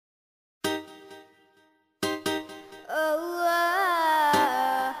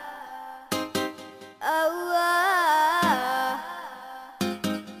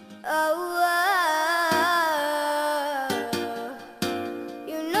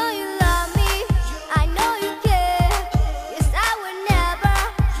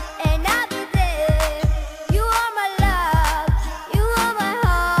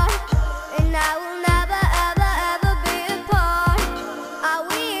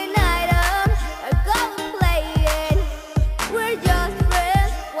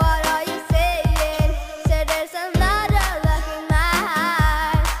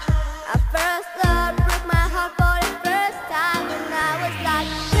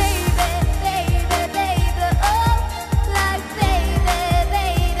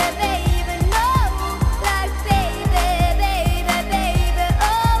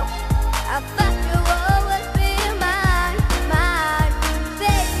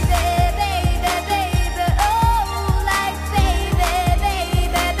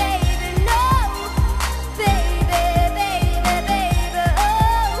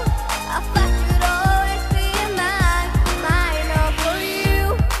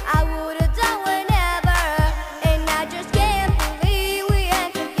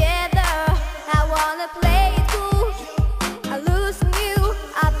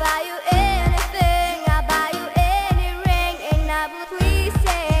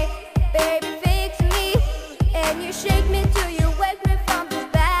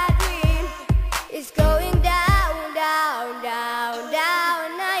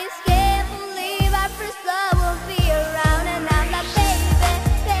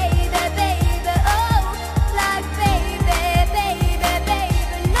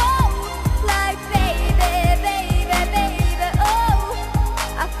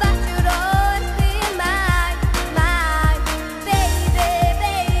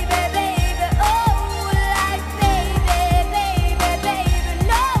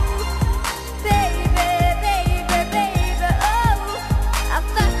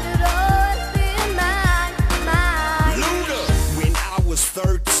was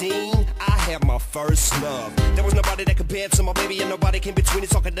 13, I had my first love. There was nobody that compared to my baby, and nobody came between it,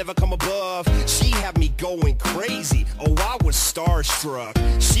 so I could never come above. She had me going crazy, oh I was starstruck.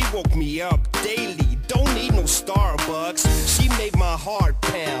 She woke me up daily, don't need no Starbucks. She made my heart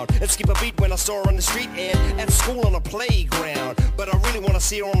pound and skip a beat when I saw her on the street and at school on the playground. But I really wanna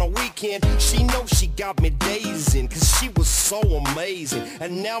see her on the weekend. She knows she got me dazing, cause she was so amazing.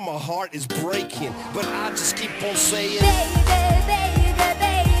 And now my heart is breaking, but I just keep on saying, baby, baby, baby.